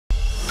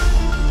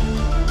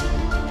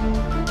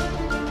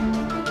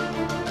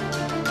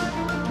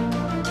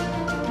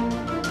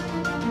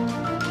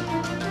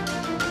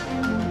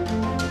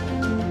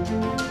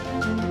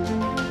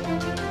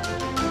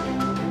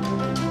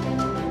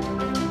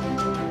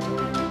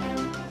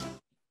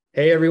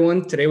Hey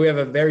everyone, today we have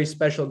a very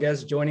special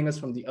guest joining us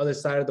from the other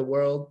side of the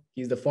world.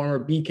 He's the former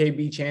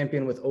BKB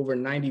champion with over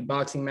 90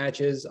 boxing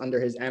matches under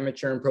his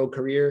amateur and pro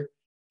career.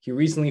 He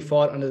recently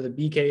fought under the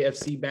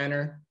BKFC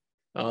banner.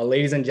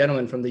 Ladies and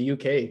gentlemen from the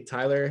UK,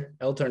 Tyler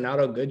El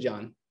Tornado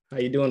Goodjohn. How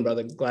you doing,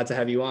 brother? Glad to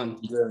have you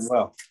on. Doing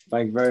well.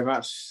 Thank you very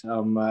much.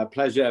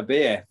 Pleasure to be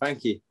here.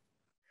 Thank you.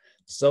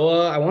 So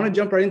I want to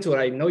jump right into it.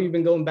 I know you've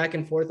been going back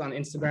and forth on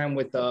Instagram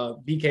with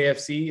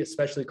BKFC,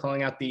 especially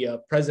calling out the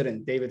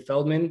president, David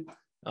Feldman.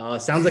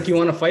 Sounds like you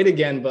want to fight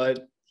again,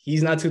 but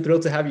he's not too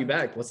thrilled to have you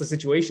back. What's the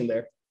situation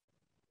there?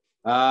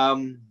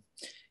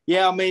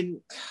 Yeah, I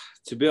mean,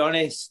 to be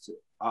honest,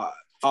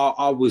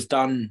 I was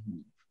done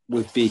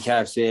with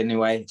BKFC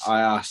anyway.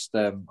 I asked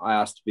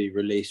to be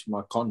released from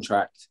my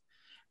contract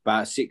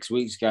about 6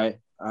 weeks ago,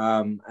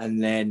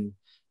 and then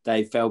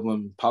Dave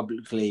Feldman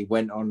publicly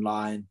went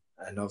online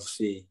and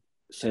obviously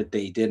said that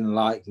he didn't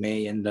like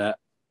me and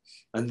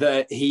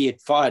that he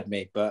had fired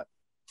me, but.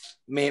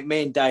 Me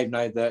and Dave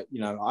know that,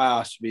 I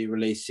asked to be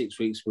released 6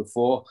 weeks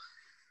before.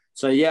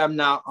 So, yeah,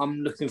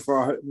 I'm looking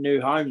for a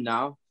new home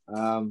now.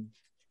 But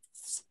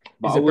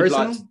Is it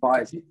personal? Like to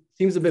fight.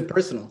 Seems a bit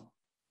personal.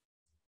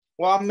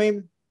 Well, I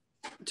mean,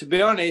 to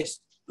be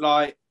honest,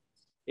 like,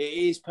 it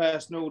is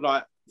personal.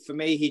 Like, for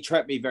me, he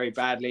treated me very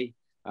badly.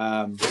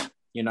 As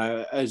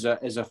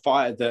a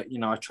fighter that,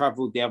 I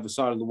traveled the other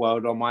side of the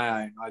world on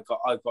my own.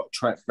 I got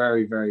treated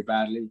very, very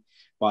badly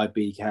by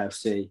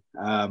BKFC.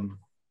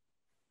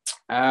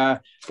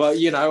 But,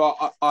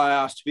 I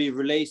asked to be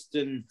released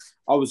and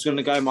I was going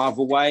to go my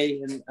other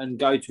way and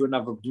go to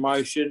another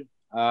promotion.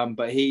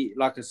 But he,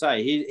 like I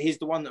say, he's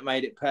the one that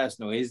made it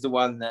personal. He's the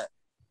one that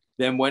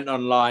then went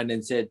online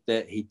and said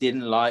that he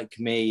didn't like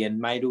me and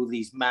made all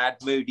these mad,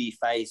 moody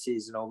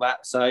faces and all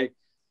that. So,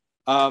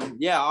 I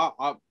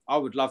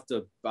would love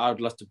to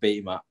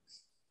beat him up.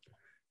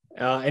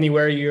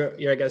 Anywhere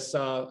you're I guess,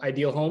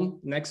 ideal home,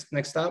 next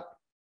stop?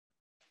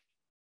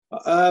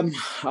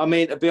 I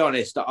mean, to be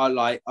honest,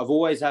 I've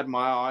always had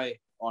my eye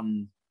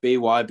on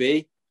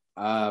BYB.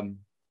 I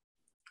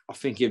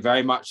think it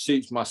very much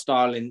suits my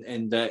style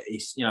in that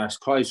it's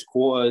close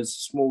quarters,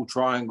 small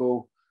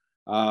triangle.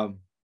 I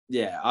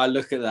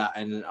look at that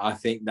and I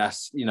think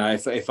that's,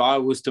 if I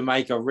was to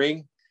make a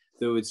ring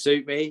that would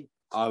suit me,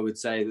 I would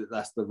say that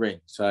that's the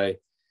ring. So,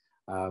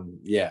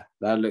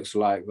 that looks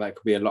like that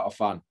could be a lot of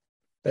fun.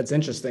 That's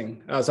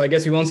interesting. So I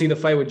guess we won't see the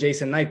fight with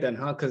Jason Knight then,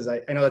 huh? Because I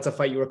know that's a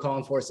fight you were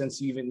calling for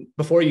since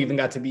before you even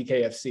got to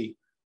BKFC.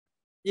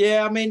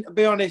 Yeah, I mean, to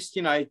be honest,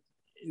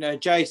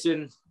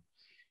 Jason,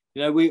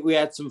 we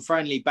had some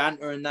friendly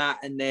banter and that,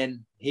 and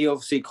then he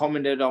obviously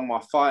commented on my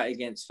fight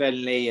against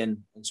Fenley and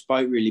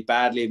spoke really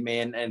badly of me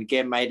and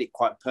again made it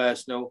quite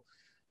personal.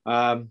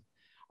 I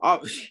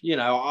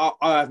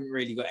haven't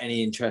really got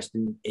any interest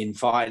in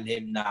fighting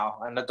him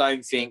now, and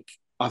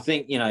I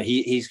think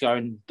he's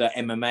going the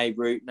MMA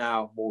route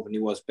now more than he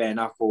was bare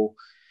knuckle.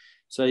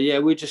 So yeah,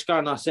 we're just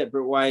going our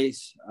separate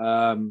ways.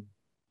 Like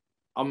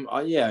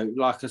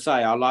I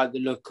say, I like the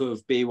look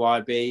of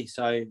BYB.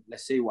 So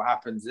let's see what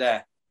happens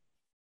there.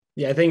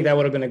 Yeah, I think that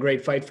would have been a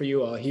great fight for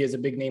you. He is a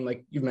big name,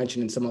 like you've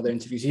mentioned in some other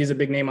interviews. He is a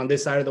big name on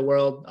this side of the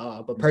world.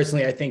 But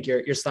personally, I think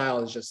your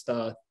style is just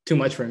too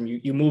much for him.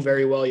 You move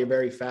very well. You're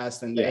very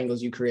fast, and the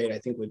angles you create, I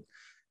think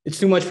it's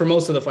too much for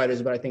most of the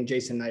fighters. But I think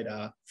Jason Knight,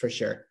 for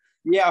sure.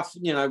 Yeah,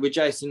 with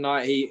Jason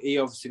Knight, he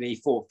obviously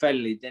fought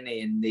Fenley, didn't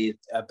he, in the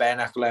bare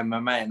knuckle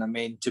MMA? And I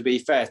mean, to be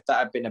fair, if that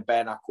had been a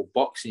bare knuckle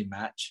boxing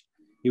match,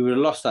 he would have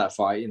lost that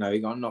fight. He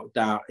got knocked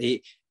out.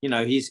 He's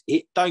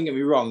don't get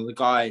me wrong, the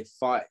guy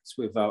fights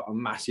with a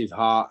massive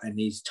heart and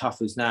he's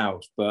tough as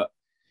nails. But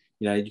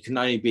you can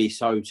only be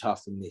so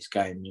tough in this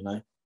game.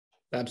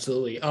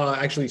 Absolutely.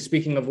 Actually,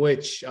 speaking of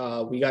which,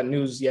 we got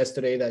news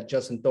yesterday that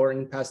Justin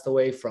Thornton passed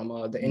away from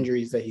the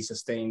injuries that he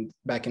sustained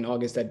back in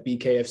August at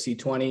BKFC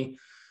 20.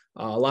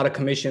 A lot of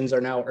commissions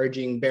are now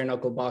urging bare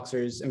knuckle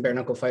boxers and bare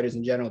knuckle fighters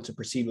in general to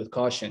proceed with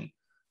caution.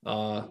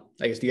 I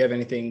guess, do you have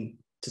anything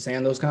to say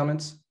on those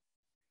comments?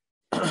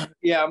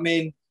 Yeah, I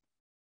mean,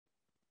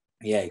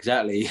 yeah,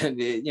 exactly.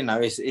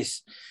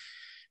 It's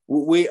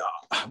we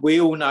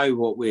all know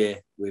what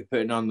we're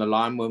putting on the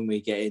line when we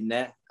get in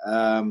there.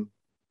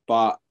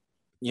 But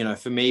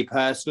for me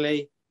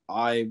personally,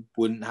 I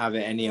wouldn't have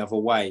it any other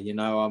way. It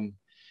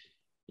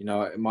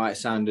might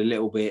sound a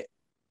little bit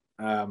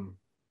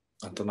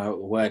I don't know what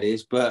the word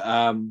is, but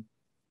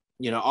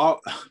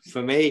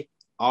for me,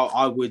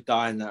 I would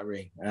die in that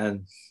ring,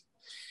 and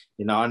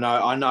I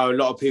know a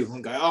lot of people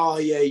can go, oh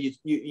yeah,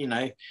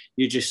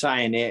 you're just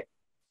saying it.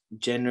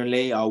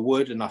 Generally, I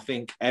would, and I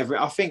think other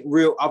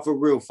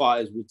real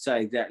fighters would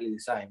say exactly the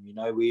same.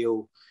 We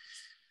all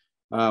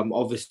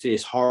obviously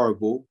it's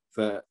horrible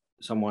that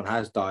someone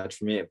has died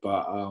from it,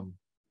 but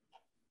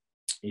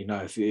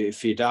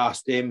if you'd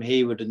asked him,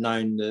 he would have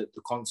known the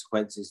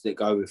consequences that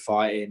go with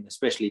fighting,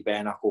 especially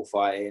bare knuckle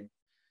fighting.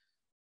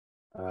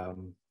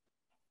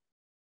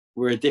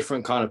 We're a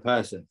different kind of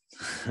person.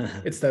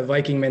 It's that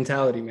Viking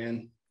mentality,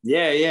 man.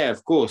 Yeah,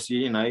 of course.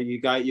 You're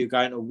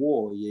going to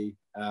war.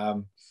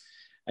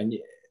 And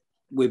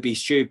we'd be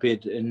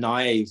stupid and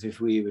naive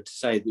if we were to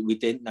say that we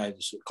didn't know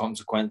the sort of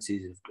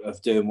consequences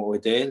of doing what we're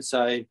doing.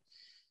 So,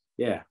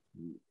 yeah,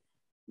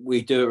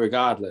 we do it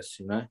regardless,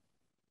 you know.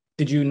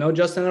 Did you know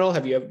Justin at all?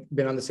 Have you ever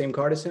been on the same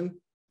card as him?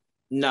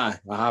 No,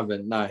 I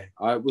haven't. No,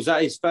 I was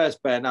that his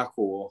first bare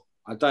knuckle.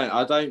 Or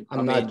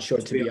I'm not sure,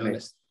 to be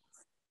honest.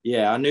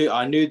 Yeah, I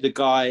knew the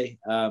guy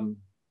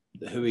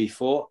who he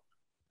fought,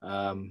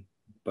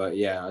 but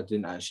yeah, I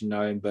didn't actually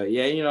know him. But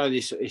yeah, you know,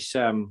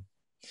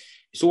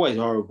 it's always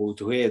horrible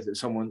to hear that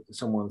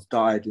someone's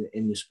died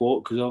in the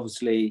sport, because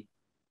obviously,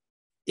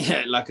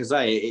 yeah, like I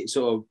say, it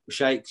sort of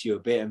shakes you a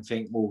bit and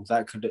think, well,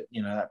 that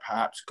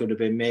perhaps could have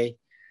been me.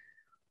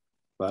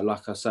 But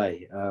like I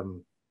say,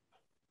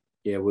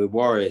 yeah, we're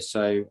warriors,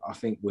 so I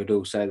think we'd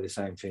all say the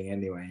same thing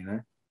anyway, you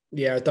know.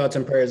 Yeah, our thoughts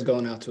and prayers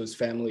going out to his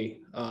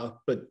family.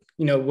 But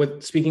you know,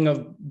 speaking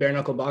of bare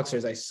knuckle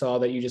boxers, I saw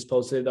that you just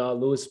posted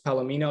Luis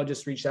Palomino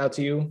just reached out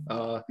to you.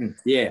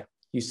 Yeah.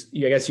 I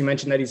guess you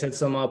mentioned that he said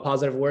some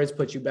positive words,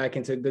 put you back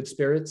into good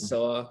spirits.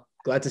 So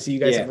glad to see you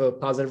guys have a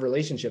positive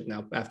relationship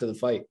now after the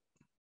fight.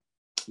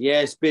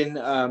 Yeah, it's been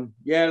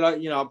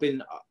like, you know,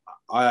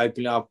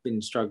 I've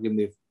been struggling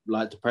with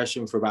like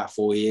depression for about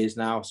 4 years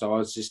now. So I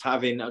was just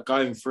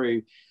going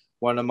through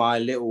one of my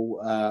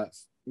little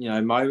you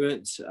know,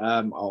 moments,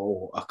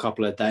 or a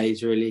couple of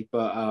days really,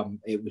 but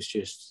it was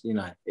just, you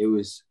know, it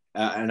was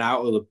an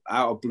out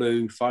of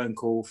blue phone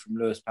call from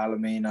Luis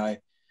Palomino,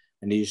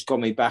 and he just got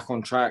me back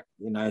on track,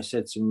 you know,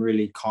 said some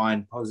really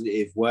kind,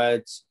 positive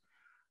words.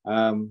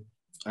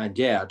 And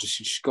yeah,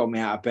 just got me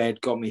out of bed,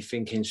 got me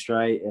thinking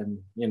straight. And,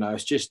 you know,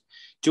 it's just,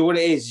 do you know what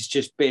it is? It's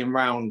just being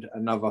around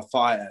another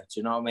fighter. Do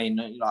you know what I mean?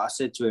 Like I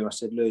said to him, I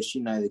said, Lewis,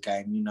 you know the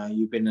game, you know,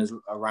 you've been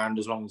around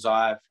as long as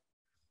I have.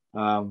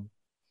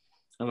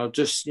 And I've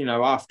just, you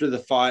know, after the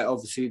fight,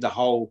 obviously the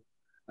whole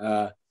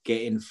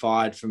getting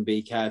fired from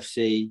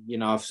BKFC, you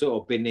know, I've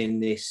sort of been in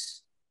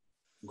this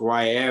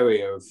grey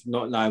area of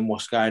not knowing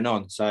what's going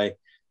on. So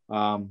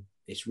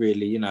it's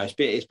really, you know,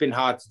 it's been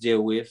hard to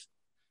deal with.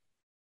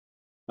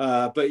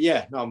 But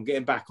yeah, no, I'm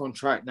getting back on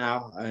track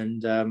now,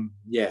 and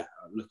yeah,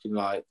 looking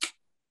like,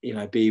 you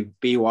know,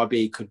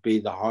 BYB could be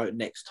the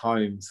next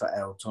home for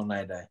El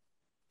Tornado.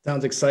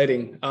 Sounds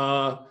exciting.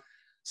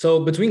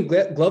 So between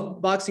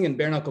glove boxing and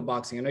bare knuckle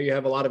boxing, I know you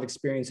have a lot of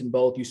experience in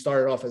both. You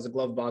started off as a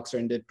glove boxer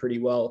and did pretty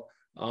well.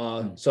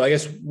 So I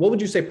guess, what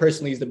would you say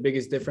personally is the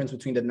biggest difference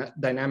between the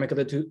dynamic of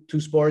the two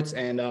sports?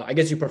 And I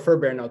guess you prefer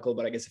bare knuckle,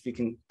 but I guess if you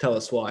can tell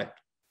us why.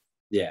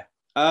 Yeah.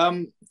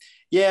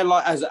 Yeah,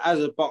 like as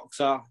a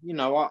boxer, you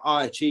know,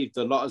 I achieved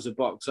a lot as a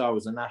boxer. I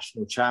was a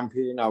national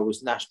champion. I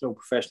was national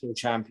professional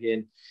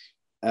champion.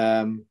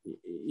 You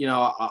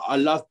know, I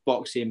love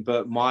boxing,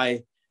 but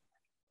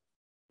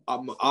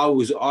I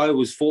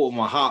was fought with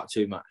my heart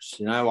too much.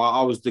 You know,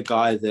 I was the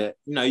guy that,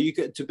 you know,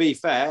 to be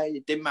fair,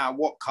 it didn't matter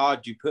what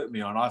card you put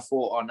me on. I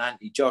fought on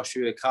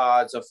anti-Joshua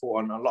cards. I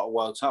fought on a lot of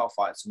world title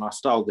fights, and I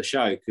stole the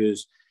show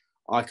because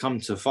I come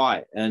to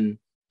fight. And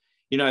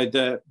you know,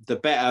 the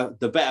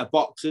better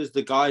boxers,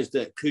 the guys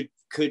that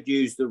could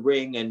use the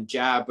ring and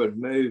jab and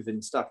move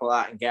and stuff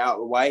like that and get out of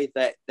the way,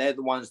 they're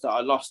the ones that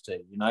I lost to,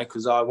 you know,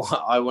 because I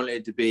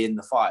wanted to be in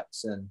the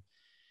fights. And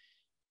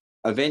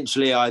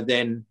eventually I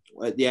then,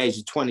 at the age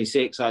of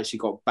 26, I actually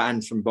got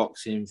banned from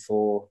boxing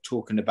for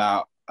talking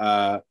about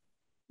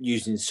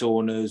using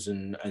saunas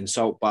and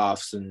salt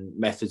baths and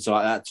methods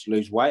like that to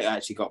lose weight. I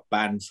actually got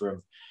banned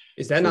from...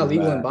 Is that not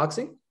legal in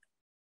boxing?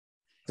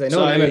 Because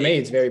I know in MMA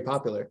it's very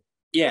popular.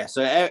 Yeah,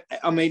 so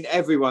I mean,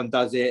 everyone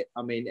does it.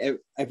 I mean,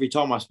 every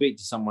time I speak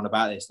to someone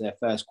about this, their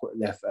first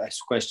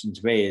question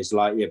to me is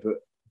like, "Yeah, but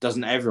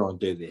doesn't everyone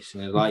do this?"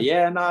 And it's like,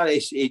 "Yeah, no,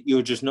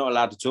 you're just not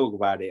allowed to talk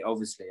about it."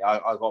 Obviously,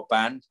 I got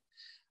banned,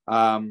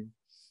 and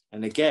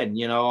again,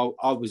 you know,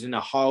 I was in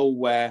a hole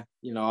where,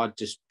 you know, I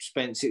just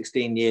spent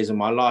 16 years of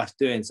my life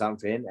doing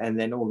something, and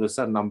then all of a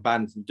sudden I'm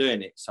banned from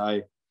doing it.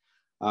 So,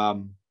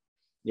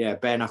 yeah,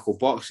 bare knuckle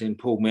boxing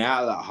pulled me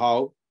out of that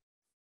hole,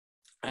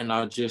 and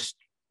I've just,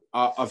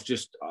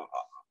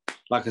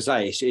 like I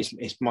say,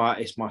 it's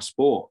my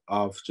sport.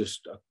 I've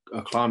just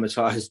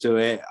acclimatized to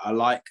it. I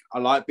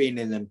like being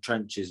in them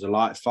trenches. I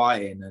like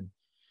fighting, and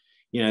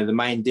you know, the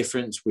main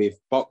difference with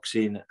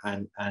boxing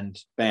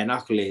and bare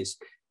knuckle is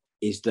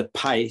the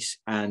pace.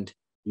 And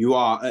you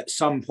are, at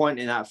some point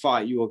in that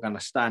fight, you are going to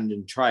stand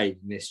and trade,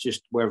 and it's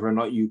just whether or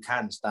not you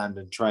can stand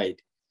and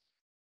trade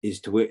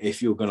is to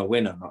if you're going to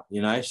win or not.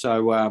 You know,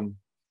 so.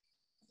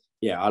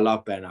 Yeah, I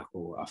love bare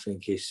knuckle. I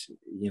think it's,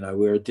 you know,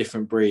 we're a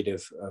different breed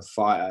of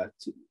fighter,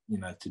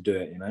 to do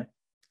it, you know.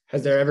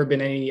 Has there ever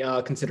been any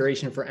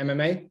consideration for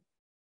MMA?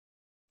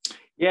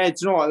 Yeah, do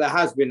you know what? There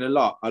has been a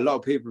lot. A lot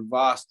of people have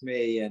asked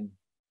me, and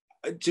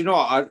do you know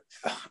what?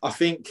 I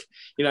think,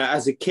 you know,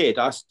 as a kid,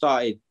 I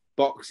started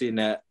boxing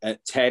at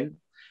 10,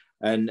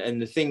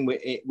 and the thing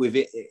with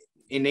it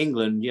in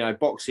England, you know,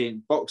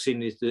 boxing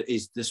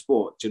is the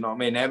sport. Do you know what I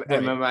mean? Right.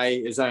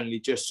 MMA is only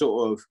just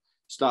sort of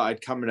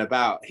started coming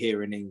about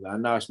here in England. I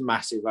know it's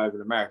massive over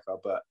in America,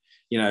 but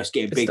you know, it's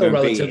getting bigger. Still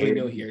relatively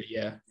new here,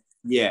 yeah.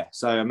 Yeah,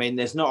 so I mean,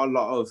 there's not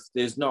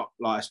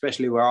like,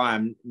 especially where I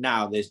am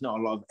now, there's not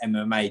a lot of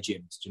MMA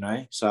gyms, you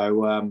know.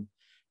 So,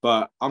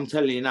 but I'm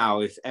telling you now,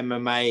 if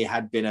MMA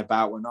had been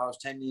about when I was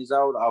 10 years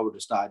old, I would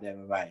have started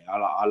MMA.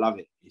 I love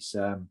it. It's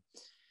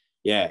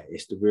yeah,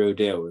 it's the real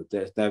deal.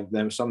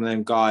 Some of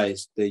them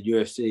guys, the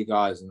UFC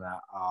guys, and that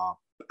are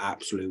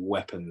absolute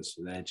weapons.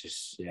 They're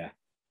just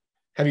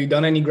Have you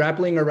done any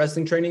grappling or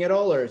wrestling training at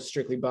all, or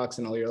strictly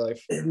boxing all your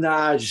life?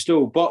 Nah, just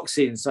all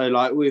boxing. So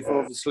like with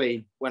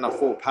obviously when I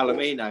fought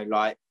Palomino,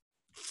 like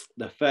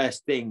the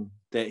first thing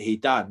that he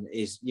done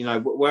is, you know,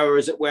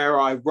 where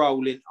I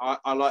roll in,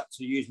 I like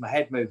to use my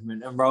head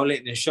movement and roll it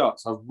in the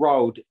shots. I've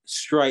rolled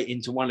straight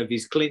into one of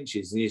his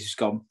clinches and he's just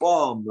gone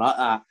boom like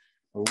that.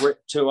 I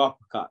ripped 2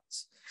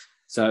 uppercuts.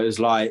 So it was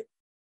like,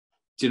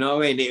 do you know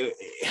what I mean?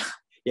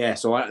 Yeah,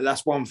 so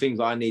that's one thing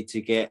that I need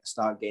to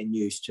start getting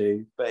used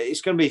to. But it's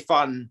going to be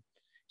fun.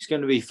 It's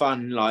going to be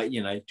fun, like,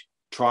 you know,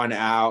 trying it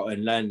out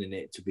and learning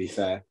it, to be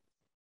fair.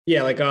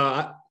 Yeah, like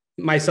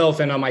myself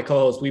and my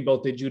co-host, we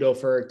both did judo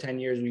for 10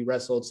 years. We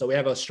wrestled. So we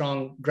have a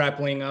strong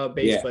grappling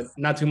base, but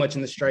not too much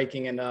in the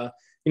striking. And,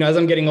 you know, as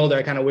I'm getting older,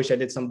 I kind of wish I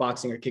did some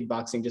boxing or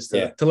kickboxing just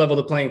to level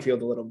the playing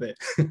field a little bit.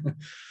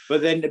 But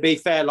then to be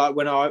fair, like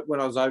when I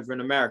was over in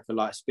America,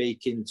 like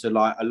speaking to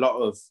like a lot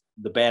of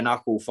the bare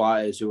knuckle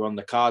fighters who are on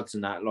the cards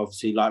and that,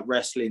 obviously like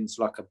wrestling's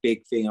like a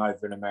big thing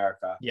over in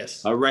America.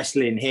 Yes. Like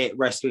wrestling here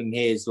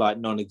is like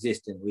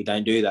non-existent. We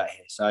don't do that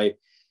here. So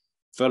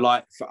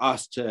for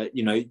us to,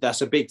 you know,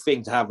 that's a big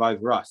thing to have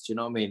over us. Do you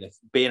know what I mean? If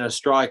being a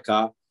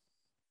striker,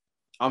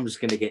 I'm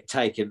just going to get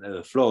taken to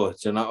the floor.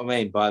 Do you know what I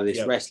mean? By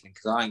this wrestling,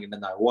 because I ain't going to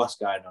know what's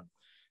going on.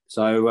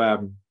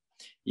 So,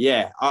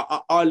 yeah,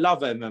 I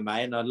love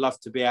MMA and I'd love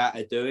to be able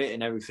to do it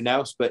and everything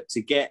else. But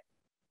to get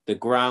the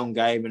ground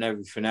game and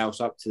everything else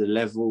up to the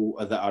level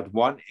that I'd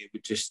want,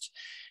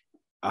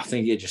 I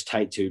think it'd just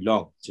take too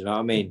long. Do you know what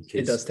I mean?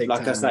 It does take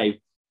like time. I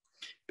say,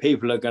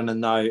 people are going to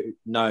know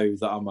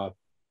that I'm a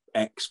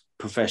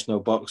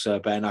ex-professional boxer,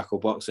 bare knuckle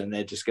boxer, and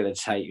they're just going to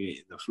take you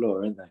to the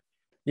floor, aren't they?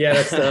 Yeah,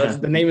 that's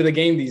the name of the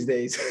game these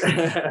days.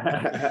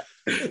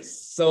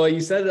 So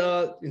you said,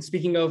 and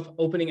speaking of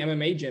opening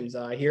MMA gyms,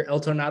 I hear El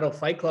Tornado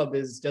Fight Club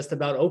is just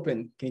about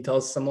open. Can you tell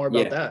us some more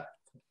about that?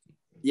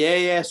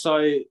 Yeah.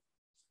 So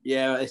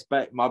it's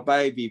my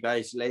baby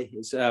basically.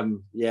 It's like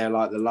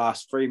the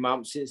last 3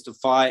 months since the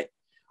fight,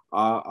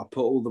 I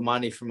put all the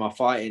money from my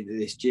fight into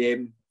this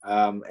gym,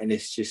 and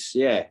it's just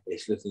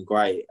it's looking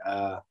great.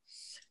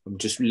 I'm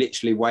just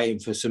literally waiting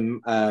for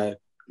some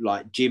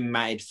like gym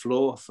matted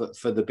floor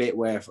for the bit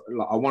where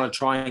like, I want to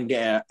try and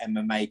get an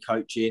MMA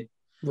coach in.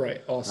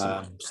 Right.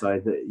 Awesome.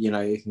 So that, you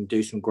know, you can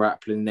do some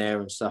grappling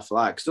there and stuff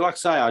like that. Because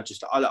like I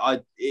say,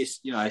 it's,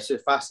 you know, it's a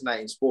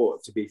fascinating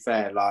sport, to be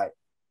fair. Like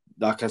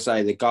I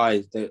say, the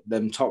guys,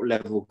 them top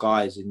level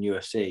guys in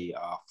UFC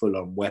are full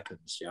on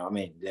weapons. You know what I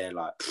mean? They're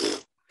like,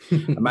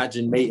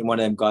 imagine meeting one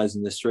of them guys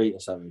in the street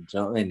or something. Do you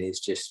know what I mean? It's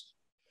just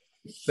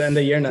the end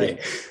of your night.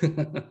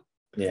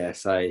 Yeah.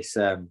 So it's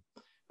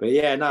but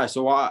yeah, no.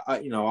 So I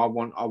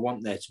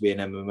want there to be an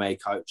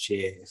MMA coach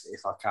here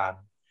if I can.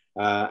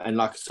 And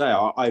like I say,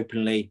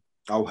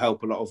 I'll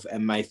help a lot of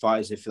MMA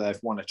fighters if they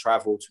want to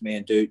travel to me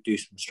and do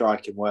some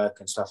striking work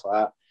and stuff like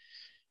that.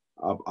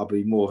 I'll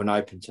be more than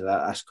open to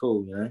that. That's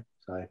cool, you know.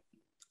 So,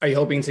 are you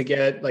hoping to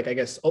get, like, I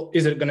guess,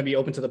 is it going to be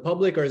open to the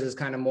public, or is this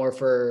kind of more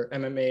for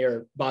MMA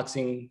or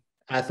boxing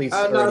athletes?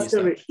 No, it's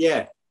gonna be,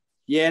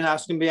 no,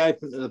 it's gonna be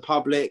open to the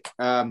public.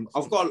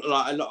 I've got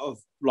like a lot of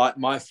like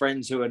my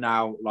friends who are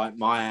now like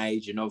my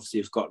age and obviously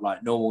have got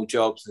like normal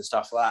jobs and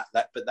stuff like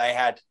that. But they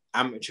had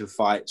amateur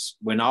fights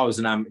when I was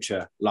an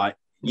amateur, like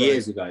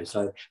years ago.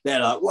 So they're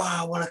like,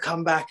 wow, I want to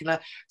come back. And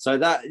so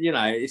that, you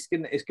know, it's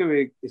gonna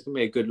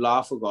be a good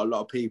laugh. I've got a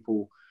lot of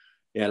people,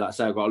 like I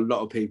say, I've got a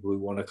lot of people who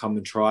want to come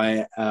and try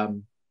it.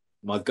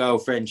 My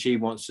girlfriend, she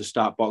wants to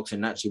start boxing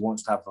and actually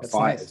wants to have a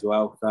fight as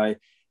well. So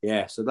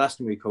so that's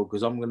gonna be cool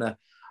because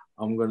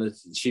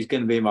she's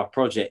gonna be my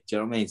project. Do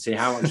you know what I mean? See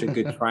how much a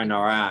good trainer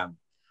I am.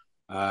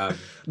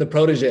 The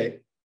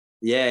protege.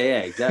 Yeah,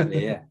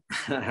 exactly. Yeah.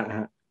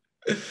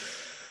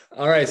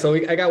 All right. So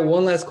I got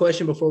one last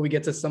question before we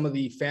get to some of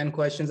the fan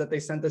questions that they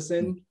sent us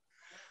in.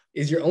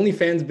 Is your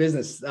OnlyFans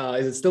business,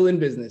 is it still in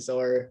business,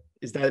 or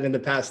is that in the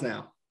past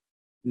now?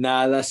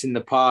 No, that's in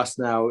the past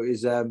now.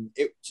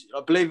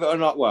 Believe it or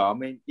not, well, I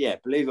mean,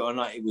 believe it or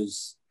not, it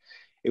was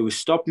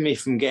stopping me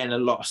from getting a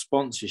lot of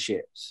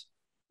sponsorships.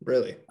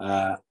 Really?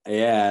 A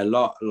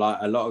lot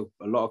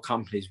of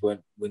companies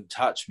wouldn't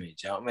touch me.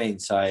 Do you know what I mean?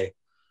 So,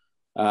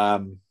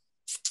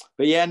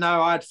 but yeah,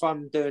 no, I had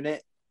fun doing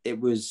it. It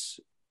was,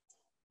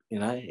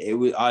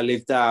 I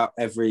lived out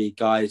every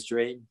guy's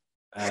dream,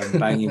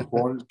 banging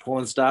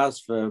porn stars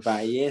for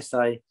about a year.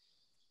 So,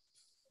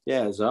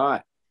 yeah, it was all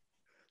right.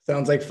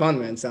 Sounds like fun,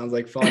 man. Sounds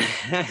like fun.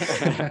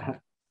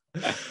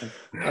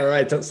 All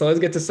right. So let's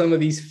get to some of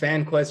these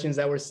fan questions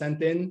that were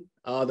sent in.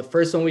 The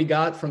first one we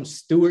got from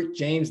Stuart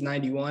James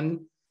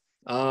 91.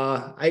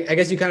 I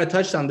guess you kind of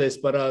touched on this,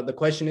 but the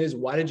question is,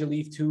 why did you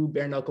leave 2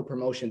 bare knuckle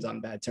promotions on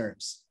bad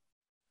terms?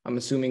 I'm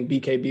assuming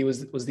BKB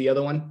was the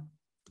other one.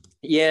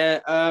 Yeah.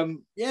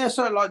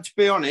 So, like, to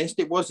be honest,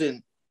 it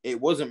wasn't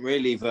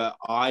really that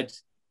I'd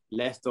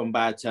left on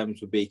bad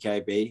terms with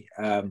BKB.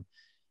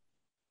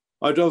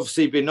 I'd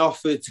obviously been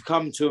offered to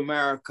come to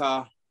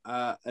America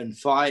and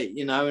fight,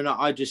 and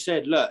I just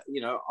said, look,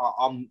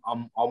 I'm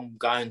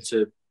going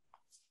to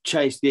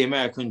chase the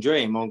American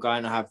dream. I'm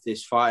going to have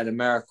this fight in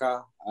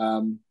America.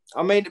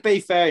 I mean, to be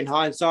fair, in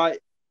hindsight,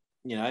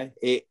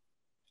 it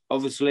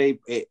obviously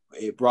it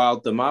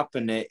riled them up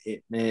and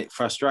it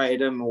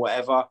frustrated them or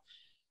whatever.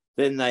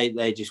 Then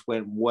they just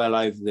went well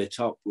over the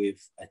top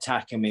with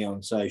attacking me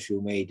on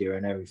social media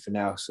and everything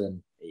else,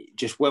 and it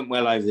just went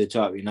well over the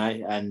top,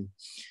 and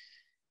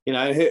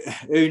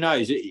who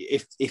knows,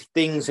 if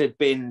things had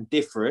been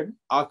different,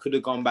 I could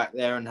have gone back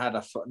there and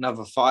had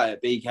another fight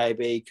at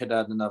BKB, could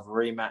have had another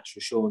rematch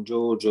with Sean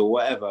George or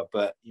whatever,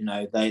 but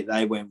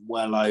they went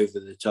well over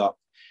the top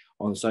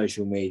on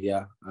social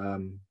media.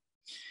 And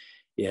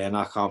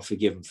I can't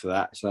forgive them for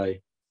that, so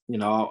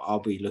I'll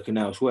be looking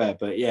elsewhere.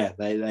 But yeah,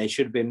 they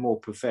should have been more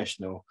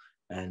professional,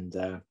 and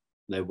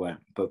they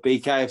weren't. But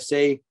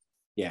BKFC,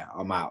 yeah,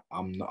 I'm out.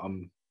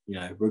 I'm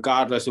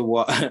regardless of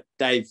what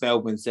Dave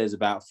Feldman says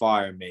about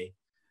firing me,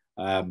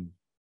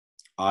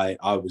 I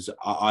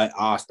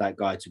asked that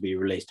guy to be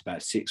released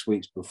about 6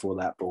 weeks before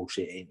that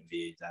bullshit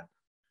interview. Then,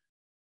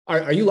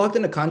 are you locked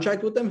in a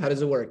contract with them? How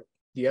does it work?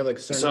 Do you have like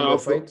a certain number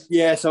of fights?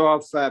 Yeah, so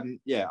I've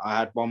I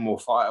had one more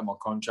fight on my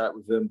contract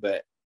with them,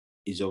 but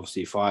he's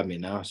obviously fired me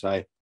now.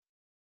 So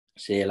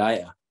see you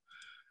later.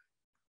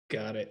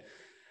 Got it.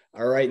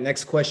 All right.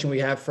 Next question we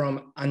have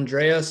from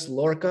Andreas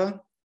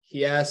Lorca.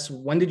 He asks,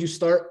 when did you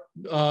start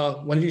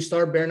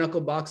bare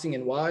knuckle boxing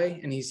and why?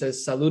 And he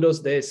says,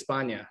 saludos de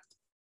España.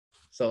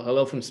 So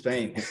hello from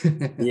Spain.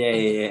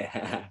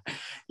 Yeah.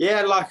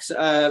 Like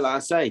I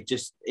say,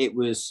 just it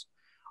was.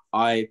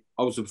 I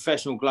was a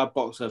professional glove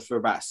boxer for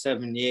about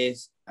 7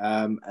 years,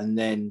 and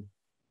then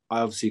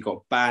I obviously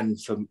got banned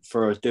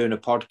for doing a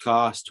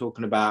podcast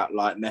talking about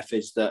like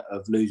methods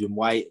of losing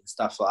weight and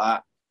stuff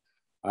like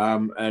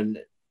that. And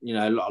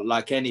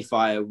like any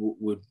fighter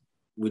would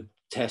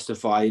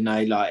testify,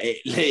 like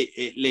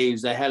it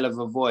leaves a hell of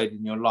a void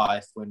in your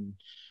life when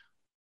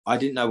I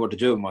didn't know what to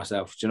do with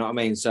myself. Do you know what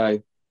I mean?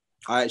 So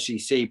I actually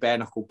see bare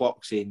knuckle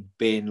boxing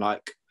being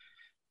like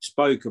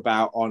spoke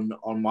about on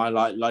my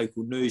like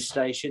local news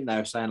station. They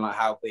were saying like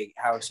how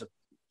it's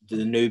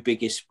the new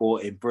biggest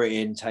sport in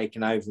Britain,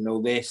 taking over and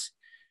all this.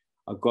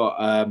 I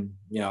got I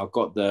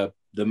got the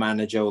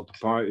manager or the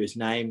promoter's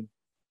name,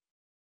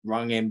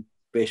 rung him,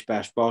 bish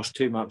bash bosh.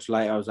 2 months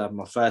later, I was having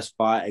my first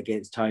fight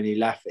against Tony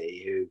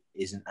Laffey, who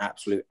is an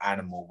absolute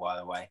animal, by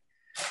the way.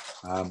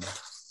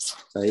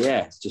 So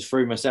yeah, just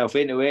threw myself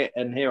into it,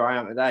 and here I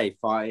am today,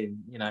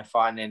 fighting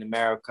in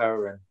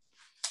America, and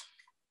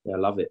yeah, I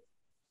love it.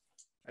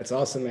 That's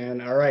awesome,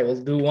 man. All right,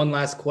 we'll do one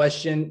last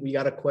question. We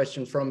got a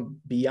question from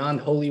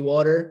Beyond Holy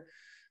Water.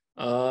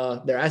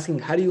 They're asking,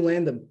 how do you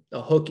land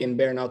a hook in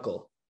bare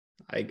knuckle?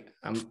 I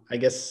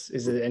guess,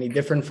 is it any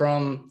different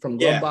from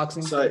glove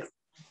boxing? So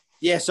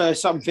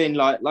something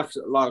like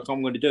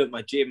I'm going to do at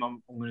my gym.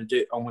 I'm going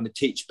to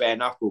teach bare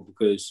knuckle,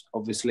 because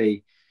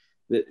obviously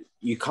that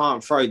you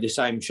can't throw the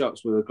same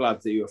shots with a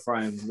glove that you're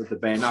throwing with the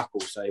bare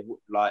knuckle. So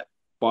like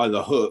by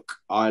the hook,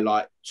 I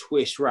like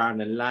twist around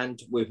and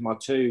land with my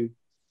two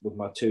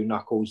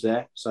knuckles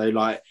there. So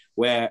like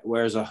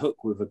whereas a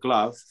hook with a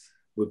glove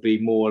would be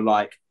more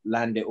like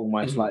land it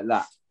almost like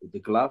that with the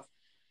glove.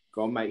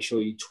 Got to make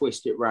sure you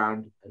twist it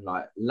round and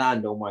like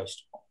land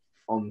almost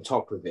on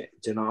top of it.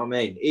 Do you know what I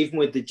mean? Even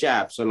with the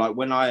jab. So like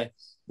when I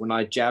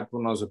jabbed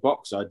when I was a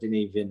boxer, I didn't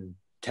even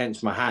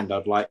tense my hand.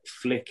 I'd like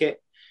flick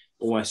it,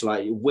 almost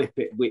like whip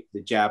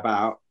the jab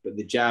out. But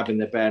the jab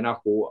and the bare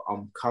knuckle,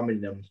 I'm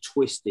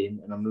twisting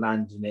and I'm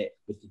landing it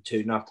with the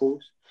two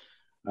knuckles.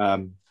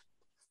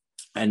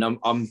 And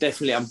I'm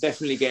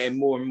definitely getting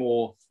more and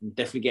more. I'm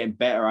definitely getting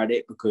better at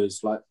it,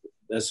 because like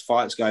as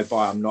fights go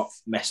by, I'm not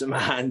messing my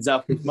hands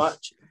up as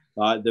much.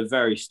 Like the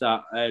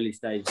early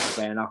stages of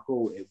bare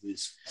knuckle, it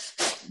was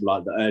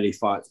like the early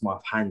fights, my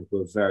hands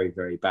were very,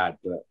 very bad.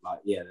 But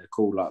like, yeah, they're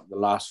cool. Like the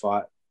last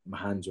fight, my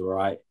hands were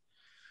right.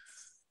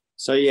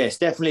 So yeah, it's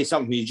definitely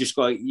something you just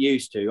got to get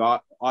used to.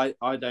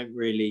 I don't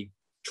really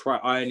try.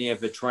 I only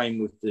ever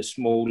train with the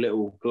small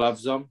little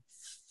gloves on.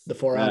 The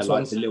 4-ounce like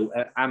ones, the little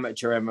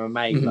amateur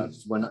MMA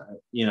gloves, when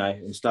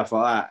and stuff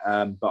like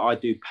that. But I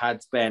do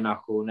pads, bare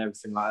knuckle, and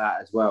everything like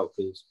that as well,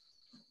 because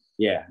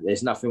yeah,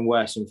 there's nothing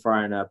worse than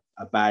throwing a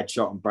bad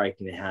shot and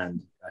breaking your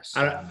hand.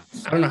 I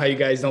don't know how you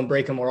guys don't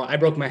break them. Or I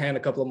broke my hand a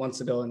couple of months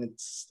ago, and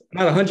it's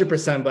not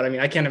 100%, but I mean,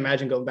 I can't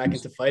imagine going back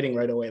into fighting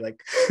right away. Like,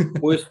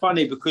 well, it's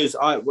funny because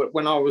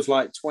when I was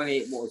like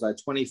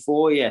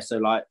 24? Yeah, so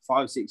like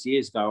 5-6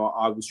 years ago,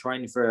 I was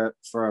training for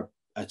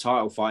a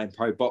title fight in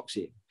pro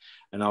boxing.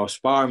 And I was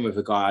sparring with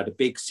a guy. I had a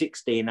big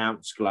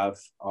 16-ounce glove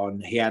on.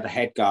 He had a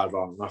head guard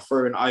on. And I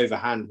threw an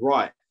overhand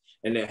right,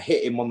 and it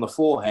hit him on the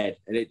forehead,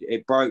 and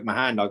it broke my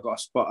hand. I got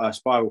a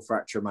spiral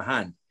fracture in my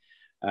hand.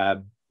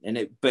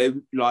 But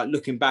like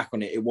looking back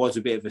on it, it was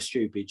a bit of a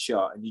stupid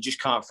shot, and you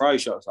just can't throw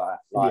shots like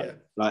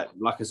that.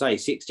 Like I say,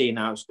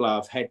 16-ounce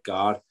glove, head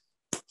guard,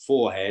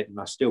 forehead, and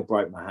I still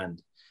broke my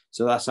hand.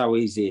 So that's how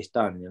easy it's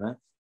done, you know?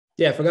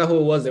 Yeah, I forgot who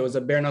it was. There was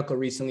a bare knuckle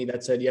recently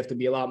that said you have to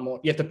be a lot more,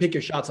 you have to pick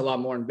your shots a lot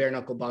more in bare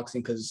knuckle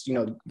boxing because, you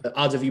know, the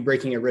odds of you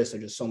breaking your wrist are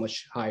just so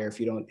much higher if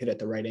you don't hit at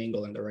the right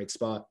angle and the right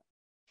spot.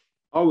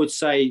 I would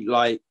say,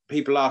 like,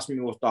 people ask me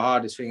what's the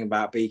hardest thing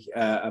about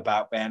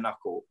bare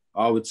knuckle.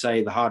 I would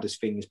say the hardest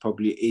thing is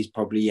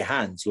probably your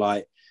hands.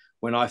 Like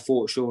when I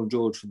fought Sean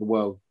George for the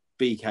world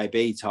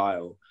BKB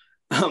title,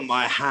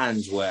 my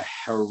hands were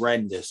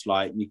horrendous.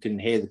 Like you can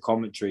hear the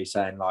commentary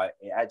saying like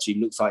it actually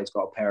looks like he's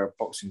got a pair of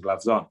boxing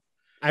gloves on.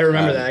 I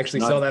remember that. I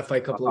actually saw that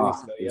fight a couple of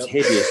weeks ago. It's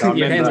hideous.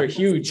 Your hands are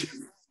huge.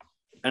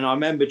 And I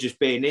remember just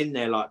being in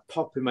there, like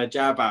popping my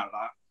jab out,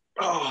 like,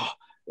 oh,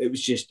 it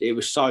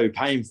was so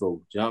painful.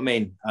 Do you know what I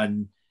mean?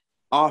 And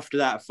after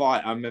that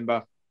fight, I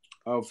remember,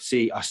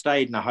 obviously, I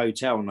stayed in a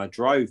hotel and I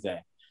drove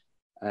there.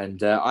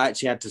 And I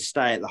actually had to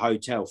stay at the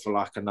hotel for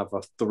like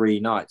another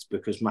 3 nights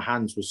because my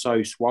hands were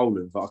so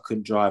swollen that I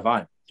couldn't drive home.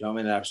 Do you know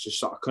what I mean? I was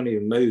just like, I couldn't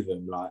even move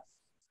them. Like,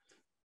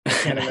 I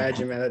can't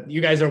imagine, man.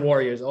 You guys are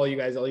warriors. All you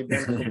bare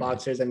knuckle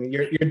boxers. I mean,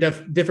 you're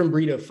different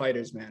breed of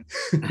fighters, man.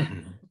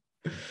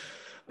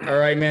 All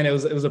right, man. It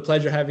was a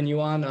pleasure having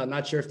you on.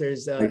 Not sure if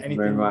there's anything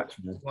you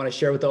want to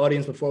share with the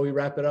audience before we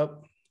wrap it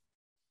up.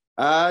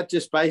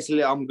 Just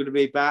basically, I'm going to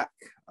be back.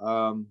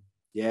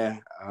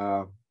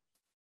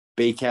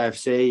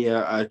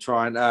 BKFC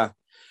trying to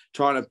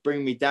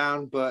bring me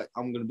down, but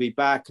I'm going to be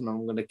back and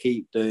I'm going to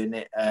keep doing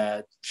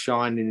it,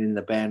 shining in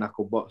the bare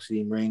knuckle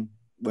boxing ring.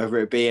 Whether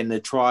it be in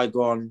the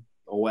Trigon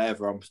or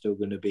whatever, I'm still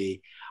going to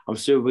be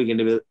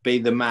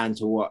the man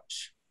to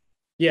watch.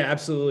 Yeah,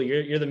 absolutely.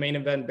 You're the main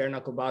event bare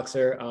knuckle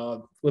boxer.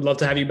 Would love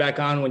to have you back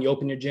on when you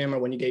open your gym or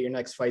when you get your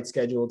next fight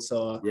scheduled.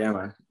 So yeah,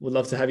 man. Would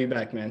love to have you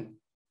back, man.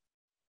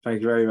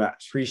 Thank you very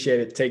much. Appreciate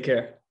it. Take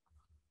care.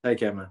 Take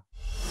care, man.